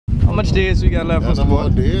much days we got left for no more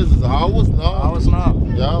sport? days, it's hours now. Hours now.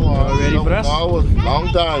 Yeah, man. Ready for this? Hours, long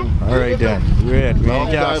time. Alright then. We're in Long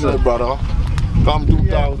time, Castle. my brother. Come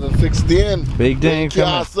 2016. Big thing coming.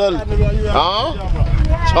 Castle. Huh?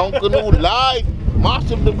 Chunkanoo live.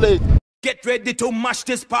 Mash up the place. Get ready to mash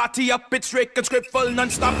this party up. It's Rick and Script full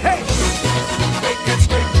non-stop. Hey! Rick and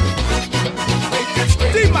Script. Rick and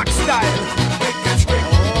Script. D-Max style. Rick and Script.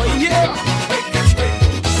 Oh yeah. Rick and Script.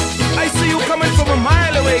 I see you coming from a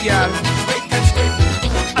mile away, girl. Rick and Script.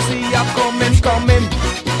 I see ya coming.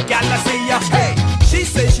 Girl, I see ya. Hey! She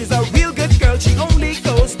says she's a real good girl. She only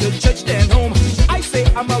goes to church then home. I say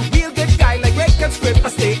I'm a real good guy like Rick and Script. I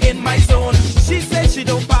stay in my zone. She says she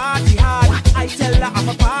don't party hard. I tell her I'm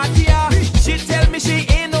a partier. She tell me she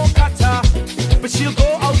ain't no cutter, but she'll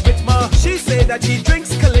go out with me. She say that she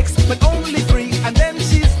drinks Calyx, but only 3, and then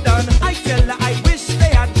she's done. I tell her I wish they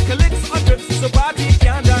had Calyx or drips, so party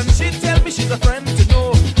can't done. She tell me she's a friend to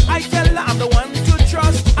know. I tell her I'm the one to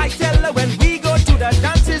trust. I tell her when we go to the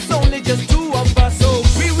dance, it's only just 2 of us. So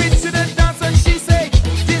we reach to the dance and she say,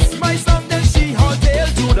 this my song, then she haul tail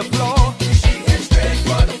to the floor. She heads straight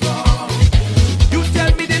for the floor. You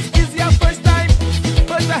tell me this is your first time,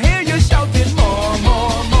 but I hear you shouting more.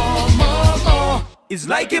 It's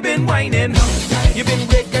like you've been whining, you've been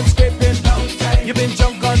Rick and Scraping, you've been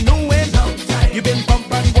drunk on new wind, you've been bump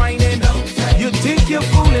and whining, you think you're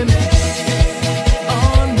fooling.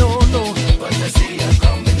 Oh no, but I see you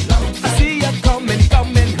coming, I see you coming,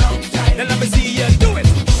 now let me see you do it.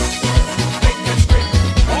 Rick and Scrape,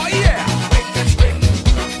 oh yeah, Rick and Scrape,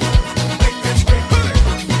 Rick and Scrape,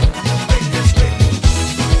 Rick and Scrape.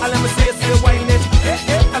 Let me see you whine it,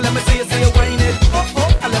 let me see you whine it,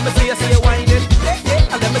 oh, let me see you whine it.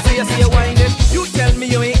 Let me see you whine it. You tell me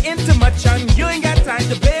you ain't into much and you ain't got time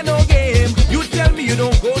to play no game. You tell me you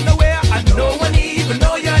don't go nowhere and no one even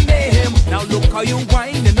know your name. Now look how you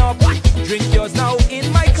winding up. Drink yours now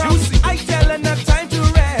in my cup. I tell her not time to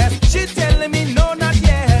rest. She telling me no, not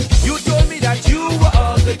yet. You told me that you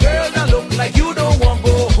were the girl. Now look like you don't want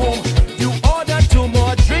go home. You ordered 2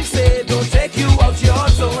 more drinks, say don't take you out your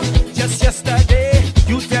zone. Just yesterday,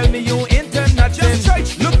 you tell me you into nothing.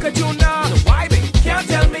 Just look at you now. Can't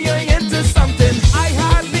tell me you're into something. I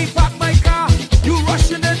hardly park my car. You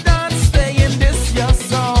rushing the dance, saying this your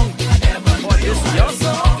song. I never knew this your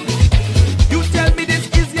song. You tell me this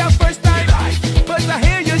is your first time, but I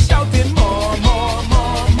hear you shouting more.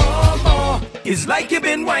 It's like you've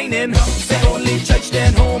been whining. Say only church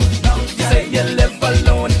then home. Say you live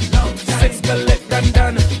alone. 6 collect and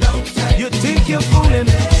done. You think you're fooling?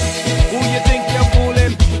 Who you think you're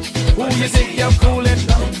fooling? Who you think you're fooling?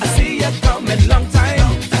 I see you coming long time.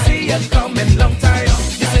 I see you coming long time.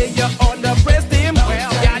 You say you're on the press team.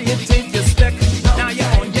 Well, yeah, you think you're slick. Now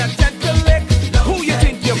you're on your 10th collect. Who you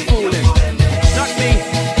think you're fooling? Not me,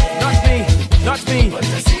 not me, not me,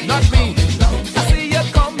 not me. I see you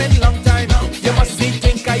coming long time. You must see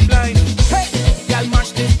think I blind. Hey, y'all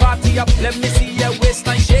mash this party up. Let me see your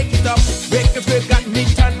waistline shake it up. Break the break, got me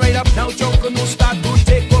turn right up. Now Jungle no start to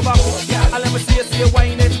take over. Let me see you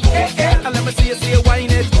whine it. Let me see you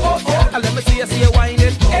whine it. Let me see you whine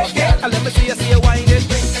it. Let me see you whine it.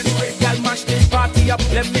 Y'all mash this party up.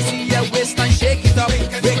 Let me see your waistline shake it up.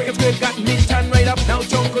 Break the break, got me turn right up. Now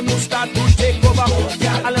Jungle no start to take over.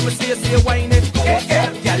 Let me see you whine it.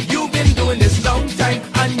 Y'all you've been doing this long time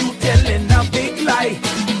and you telling a big lie.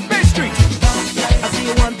 Main Street. I see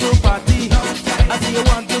you want to party. I see you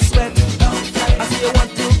want to sweat. I see you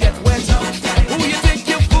want to get wet. Who you think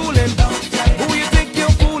you're fooling? Who you think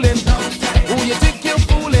you're fooling? Who you think you're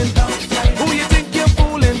fooling? Who you think you're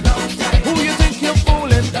fooling? Who you think you're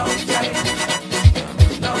fooling?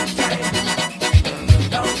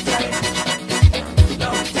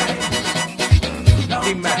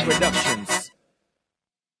 D-Mac Productions.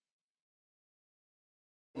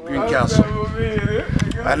 Green Castle.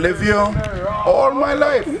 I live here all my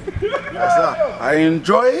life. I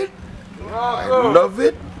enjoy it, I love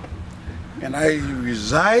it, and I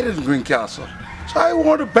reside in Green Castle. So I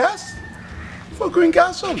want the best for Green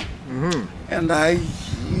Castle. And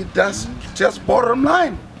that's just bottom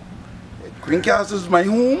line. Green Castle is my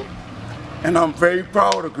home, and I'm very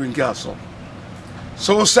proud of Green Castle.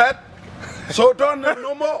 So sad, so done,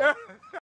 no more.